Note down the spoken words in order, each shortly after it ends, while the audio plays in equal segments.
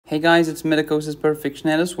Hey guys, it's Medicosis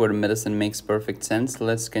Perfectionalis, where medicine makes perfect sense.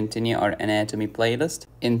 Let's continue our anatomy playlist.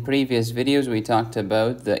 In previous videos, we talked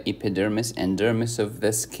about the epidermis and dermis of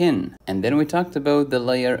the skin. And then we talked about the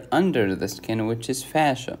layer under the skin, which is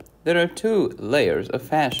fascia. There are two layers of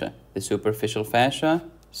fascia. The superficial fascia,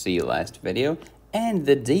 see last video, and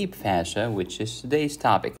the deep fascia, which is today's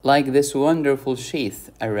topic, like this wonderful sheath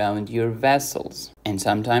around your vessels and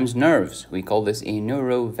sometimes nerves. We call this a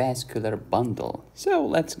neurovascular bundle. So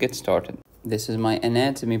let's get started. This is my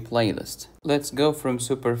anatomy playlist. Let's go from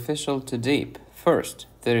superficial to deep. First,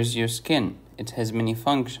 there is your skin. It has many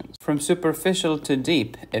functions. From superficial to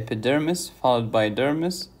deep, epidermis, followed by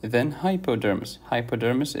dermis, then hypodermis.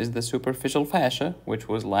 Hypodermis is the superficial fascia, which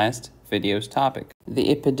was last video's topic.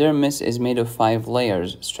 The epidermis is made of 5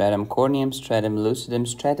 layers: stratum corneum, stratum lucidum,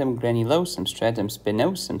 stratum granulosum, stratum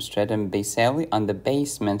spinosum, stratum basale on the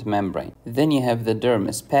basement membrane. Then you have the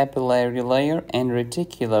dermis, papillary layer and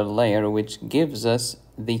reticular layer, which gives us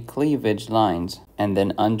the cleavage lines. And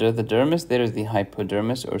then under the dermis, there is the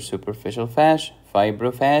hypodermis or superficial fascia,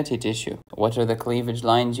 fibrofatty tissue. What are the cleavage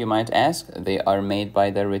lines, you might ask? They are made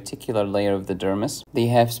by the reticular layer of the dermis. They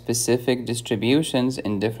have specific distributions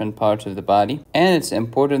in different parts of the body, and it's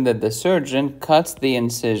important that the surgeon cuts the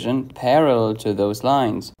incision parallel to those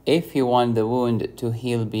lines if you want the wound to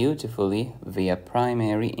heal beautifully via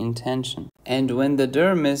primary intention. And when the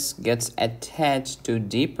dermis gets attached to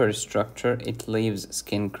deeper structure, it leaves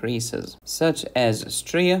skin creases, such as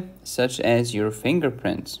stria, such as your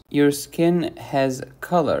fingerprints. Your skin has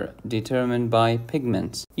color determined by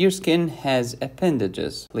pigments. Your skin has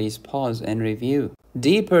appendages. Please pause and review.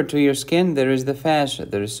 Deeper to your skin, there is the fascia.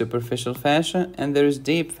 There is superficial fascia and there is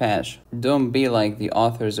deep fascia. Don't be like the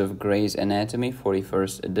authors of Gray's Anatomy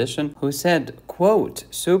 41st edition, who said, quote,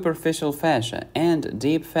 superficial fascia and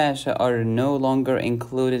deep fascia are no longer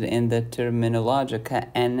included in the Terminologica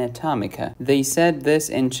Anatomica. They said this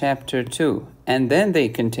in chapter 2. And then they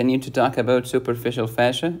continue to talk about superficial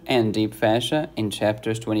fascia and deep fascia in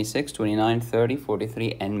chapters 26, 29, 30,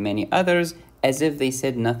 43, and many others, as if they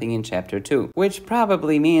said nothing in chapter 2, which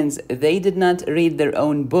probably means they did not read their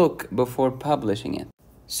own book before publishing it.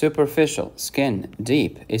 Superficial, skin,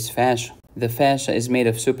 deep is fascia. The fascia is made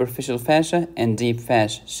of superficial fascia and deep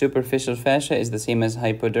fascia. Superficial fascia is the same as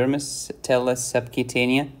hypodermis, tellus,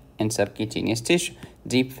 subcutaneous, and subcutaneous tissue.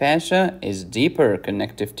 Deep fascia is deeper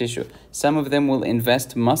connective tissue. Some of them will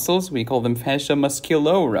invest muscles, we call them fascia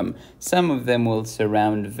musculorum. Some of them will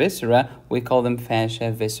surround viscera, we call them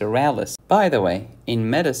fascia visceralis. By the way, in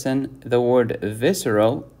medicine, the word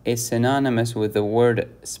visceral is synonymous with the word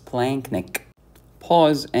splanchnic.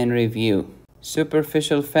 Pause and review.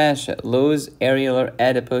 Superficial fascia, loose areolar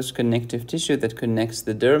adipose connective tissue that connects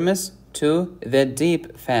the dermis to the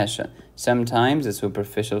deep fascia. Sometimes the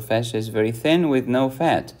superficial fascia is very thin with no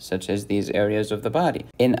fat, such as these areas of the body.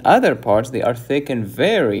 In other parts, they are thick and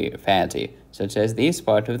very fatty, such as this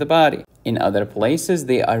part of the body. In other places,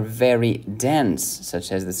 they are very dense,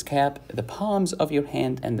 such as the scalp, the palms of your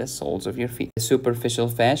hand, and the soles of your feet. The superficial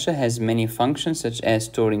fascia has many functions, such as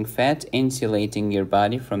storing fat, insulating your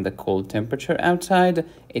body from the cold temperature outside.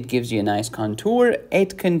 It gives you a nice contour.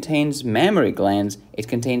 It contains mammary glands. It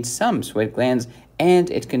contains some sweat glands.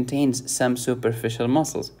 And it contains some superficial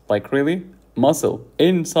muscles. Like really? Muscle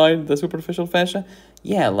inside the superficial fascia?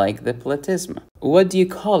 Yeah, like the platysma. What do you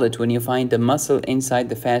call it when you find a muscle inside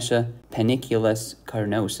the fascia? Panniculus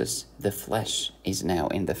carnosus. The flesh is now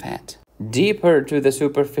in the fat. Deeper to the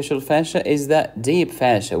superficial fascia is the deep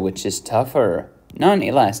fascia, which is tougher,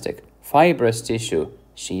 non-elastic, fibrous tissue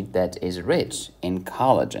sheath that is rich in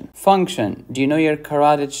collagen. Function. Do you know your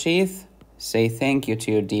carotid sheath? Say thank you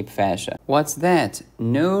to your deep fascia. What's that?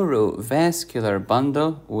 Neurovascular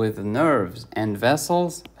bundle with nerves and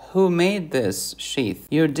vessels? Who made this sheath?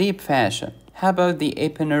 Your deep fascia. How about the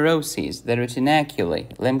aponeuroses, the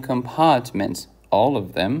retinaculae, limb compartments? All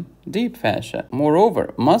of them deep fascia.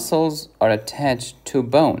 Moreover, muscles are attached to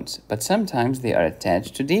bones, but sometimes they are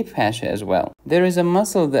attached to deep fascia as well. There is a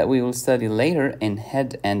muscle that we will study later in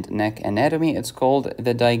head and neck anatomy. It's called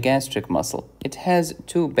the digastric muscle. It has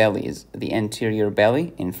 2 bellies, the anterior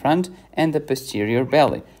belly in front and the posterior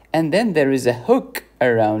belly. And then there is a hook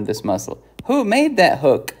around this muscle. Who made that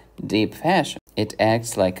hook? Deep fascia. It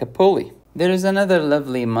acts like a pulley. There is another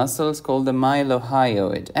lovely muscle, it's called the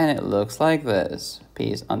mylohyoid, and it looks like this.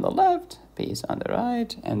 Piece on the left, piece on the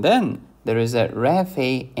right, and then there is a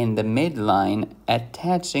raphe in the midline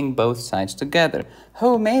attaching both sides together.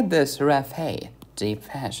 Who made this raphe? Deep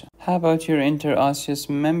fascia. How about your interosseous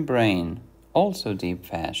membrane? Also deep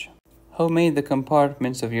fascia. Who made the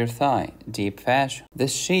compartments of your thigh? Deep fascia. The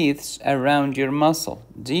sheaths around your muscle?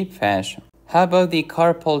 Deep fascia. How about the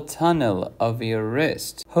carpal tunnel of your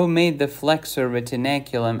wrist? Who made the flexor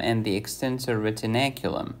retinaculum and the extensor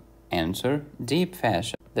retinaculum? Answer, deep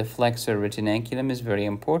fascia. The flexor retinaculum is very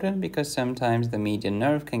important because sometimes the median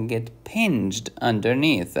nerve can get pinched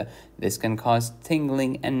underneath. This can cause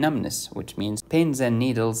tingling and numbness, which means pins and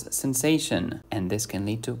needles sensation, and this can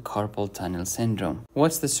lead to carpal tunnel syndrome.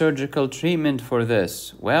 What's the surgical treatment for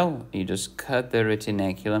this? Well, you just cut the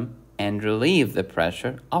retinaculum and relieve the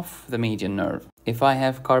pressure off the median nerve. If I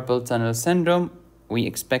have carpal tunnel syndrome, we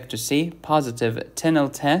expect to see positive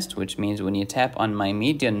Tinel test, which means when you tap on my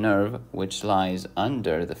median nerve, which lies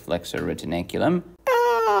under the flexor retinaculum,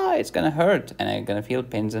 it's gonna hurt and I'm gonna feel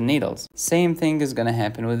pins and needles. Same thing is gonna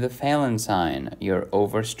happen with the Phelan sign. You're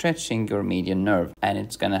overstretching your median nerve and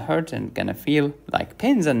it's gonna hurt and gonna feel like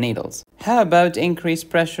pins and needles. How about increased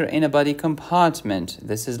pressure in a body compartment?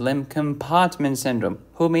 This is limb compartment syndrome.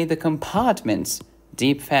 Who made the compartments?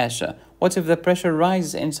 Deep fascia. What if the pressure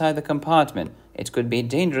rises inside the compartment? It could be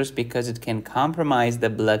dangerous because it can compromise the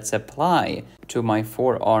blood supply to my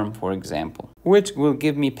forearm, for example, which will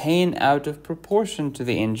give me pain out of proportion to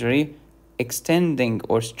the injury. Extending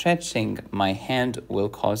or stretching my hand will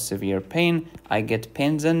cause severe pain. I get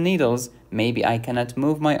pins and needles. Maybe I cannot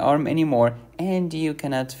move my arm anymore and you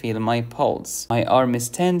cannot feel my pulse. My arm is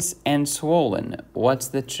tense and swollen. What's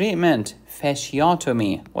the treatment?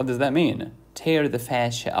 Fasciotomy. What does that mean? Tear the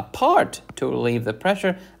fascia apart to relieve the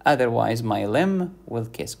pressure, otherwise my limb will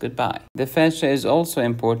kiss goodbye. The fascia is also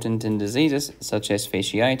important in diseases such as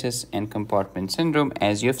fasciitis and compartment syndrome,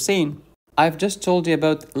 as you've seen. I've just told you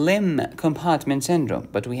about limb compartment syndrome,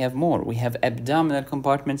 but we have more. We have abdominal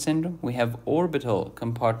compartment syndrome, we have orbital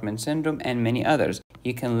compartment syndrome, and many others.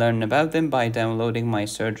 You can learn about them by downloading my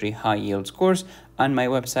surgery high yields course on my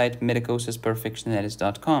website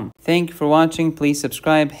medicosisperfectionalis.com. Thank you for watching. Please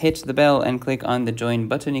subscribe, hit the bell, and click on the join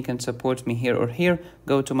button. You can support me here or here.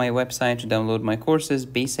 Go to my website to download my courses.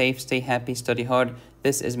 Be safe, stay happy, study hard.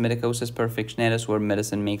 This is Medicosis Perfectionalis, where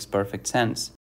medicine makes perfect sense.